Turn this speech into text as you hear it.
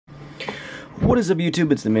What is up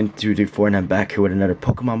YouTube, it's the Mint234 and I'm back here with another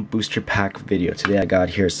Pokemon Booster Pack video. Today I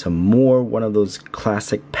got here some more, one of those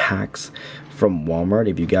classic packs from Walmart.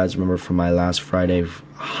 If you guys remember from my last Friday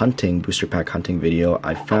Booster Pack hunting video,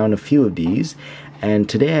 I found a few of these. And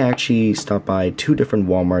today I actually stopped by two different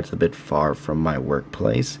Walmarts a bit far from my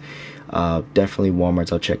workplace. Definitely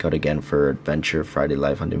Walmarts I'll check out again for Friday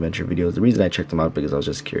Live Hunting Adventure videos. The reason I checked them out because I was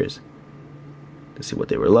just curious to see what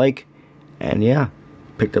they were like. And yeah,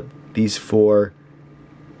 picked up these four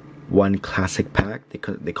one classic pack.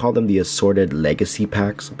 They call them the Assorted Legacy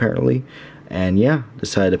packs apparently. And yeah,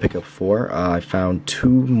 decided to pick up four. I found two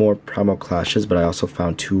more Primal Clashes, but I also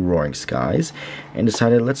found two Roaring Skies, and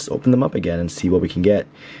decided let's open them up again and see what we can get.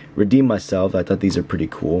 Redeem myself. I thought these are pretty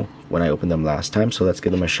cool when I opened them last time, so let's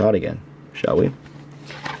give them a shot again, shall we?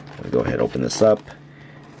 Let me go ahead and open this up.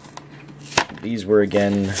 These were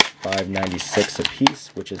again $5.96 a piece,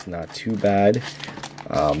 which is not too bad.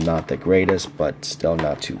 Not the greatest, but still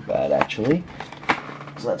not too bad actually.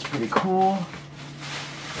 So that's pretty cool.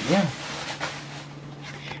 Yeah.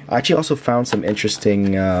 I actually also found some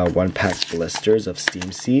interesting one-pack blisters of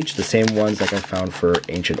Steam Siege, the same ones like I found for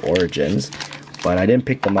Ancient Origins, but I didn't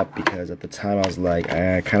pick them up because at the time I was like,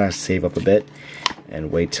 I kind of save up a bit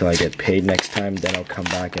and wait till I get paid next time, then I'll come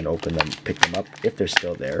back and open them, pick them up if they're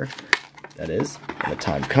still there, that is, when the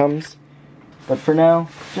time comes. But for now,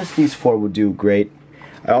 just these four would do great.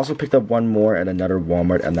 I also picked up one more at another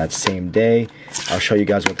Walmart on that same day. I'll show you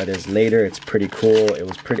guys what that is later. It's pretty cool. It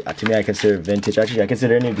was pretty, to me I consider it vintage. Actually, I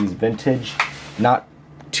consider any of these vintage. Not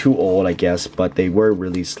too old, I guess, but they were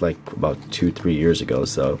released like about 2-3 years ago,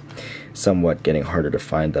 so somewhat getting harder to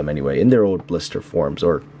find them anyway, in their old blister forms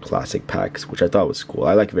or classic packs, which I thought was cool.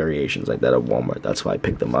 I like variations like that at Walmart. That's why I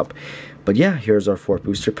picked them up. But yeah, here's our 4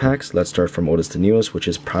 booster packs. Let's start from oldest to newest, which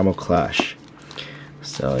is Primal Clash.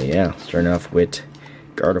 So yeah, starting off with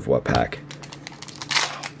Gardevoir pack.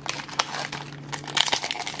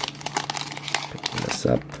 Picking this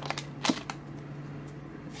up.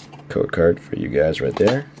 Code card for you guys right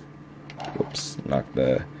there. Whoops, knocked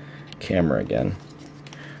the camera again.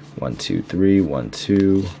 1, 2, 3, 1,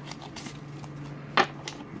 2.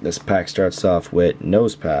 This pack starts off with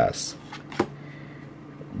Nosepass,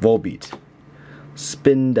 Volbeat,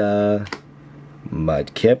 Spinda,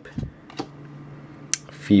 Mudkip,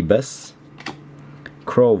 Phoebus,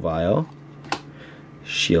 Crowvile,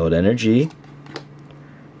 Shield Energy,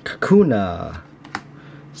 Kakuna,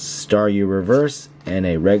 Staryu Reverse, and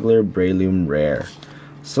a regular Breloom Rare.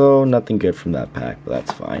 So nothing good from that pack, but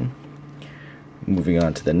that's fine. Moving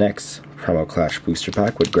on to the next Primal Clash booster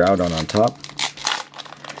pack with Groudon on top.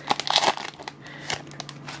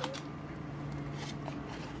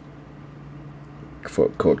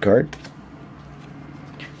 Code card.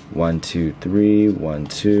 1, 2, 3, 1,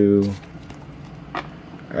 2.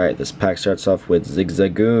 Alright, this pack starts off with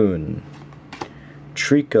Zigzagoon,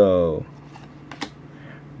 Trico,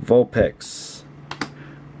 Vulpix,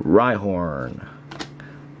 Rhyhorn,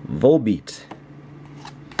 Volbeat,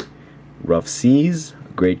 Rough Seas,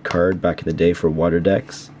 a great card back in the day for water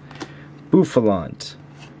decks, Bouffalant,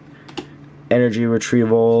 Energy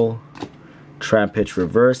Retrieval, Trampitch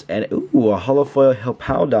Reverse, and ooh, a Holofoil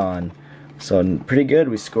Hippowdon. So pretty good.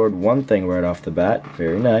 We scored one thing right off the bat.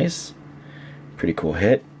 Very nice. Pretty cool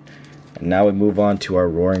hit. And now we move on to our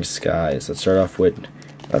Roaring Skies. Let's start off with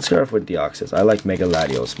Deoxys. I like Mega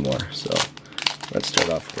Latios more, so let's start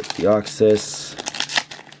off with Deoxys.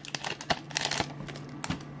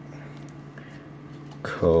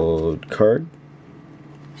 Code card.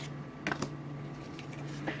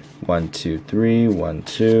 1, 2, 3, 1,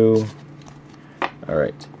 2.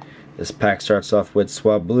 Alright. This pack starts off with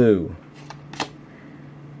Swablu,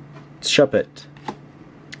 Shuppet,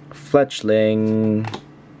 Fletchling,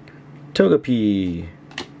 Togepi,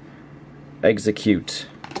 Execute,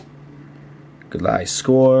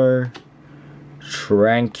 Gliscor,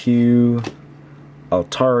 Tranq,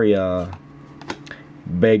 Altaria,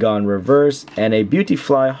 Bagon Reverse, and a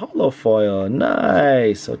Beautyfly Holofoil.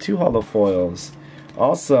 Nice! So 2 Holofoils.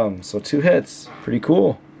 Awesome. So 2 hits. Pretty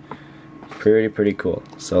cool. Pretty cool.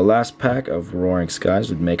 So last pack of Roaring Skies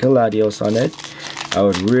would make a Latios on it. I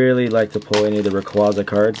would really like to pull any of the Rayquaza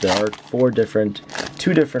cards. There are 2 different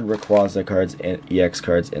Rayquaza cards and EX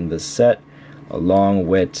cards in this set, along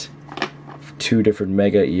with 2 different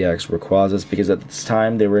Mega EX Rayquazas, because at this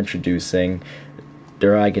time they were introducing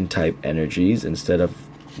Dragon type energies instead of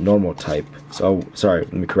normal type. So sorry,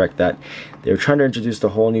 let me correct that. They were trying to introduce the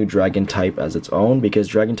whole new Dragon type as its own, because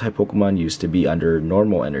Dragon type Pokemon used to be under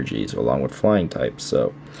normal energies along with flying types.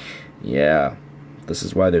 So yeah, this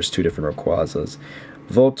is why there's 2 different Rayquazas.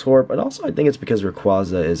 Voltorb, and also I think it's because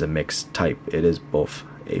Rayquaza is a mixed type. It is both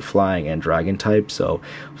a flying and dragon type, so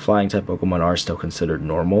flying type Pokemon are still considered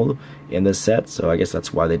normal in this set, so I guess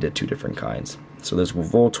that's why they did 2 different kinds. So there's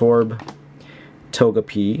Voltorb,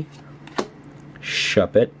 Togepi,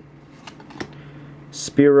 Shuppet,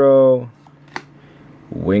 Spearow,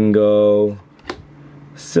 Wingo,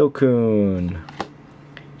 Silcoon,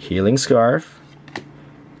 Healing Scarf,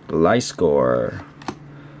 Gliscor,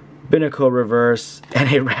 Binacle Reverse, and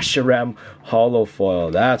a Reshiram Holo Foil.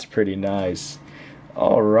 That's pretty nice.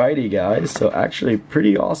 Alrighty guys, so actually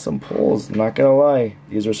pretty awesome pulls, not gonna lie.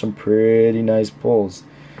 These are some pretty nice pulls.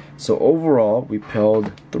 So overall, we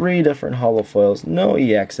pulled 3 different holo foils, no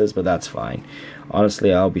EXs, but that's fine.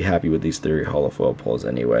 Honestly, I'll be happy with these 3 holo foil pulls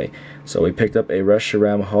anyway. So we picked up a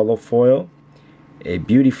Reshiram holo foil, a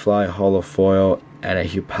Beautyfly holo foil, and a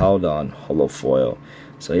Hippowdon holo foil.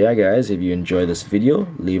 So yeah guys, if you enjoyed this video,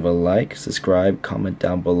 leave a like, subscribe, comment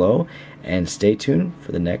down below, and stay tuned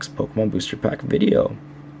for the next Pokemon Booster Pack video.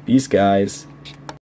 Peace guys!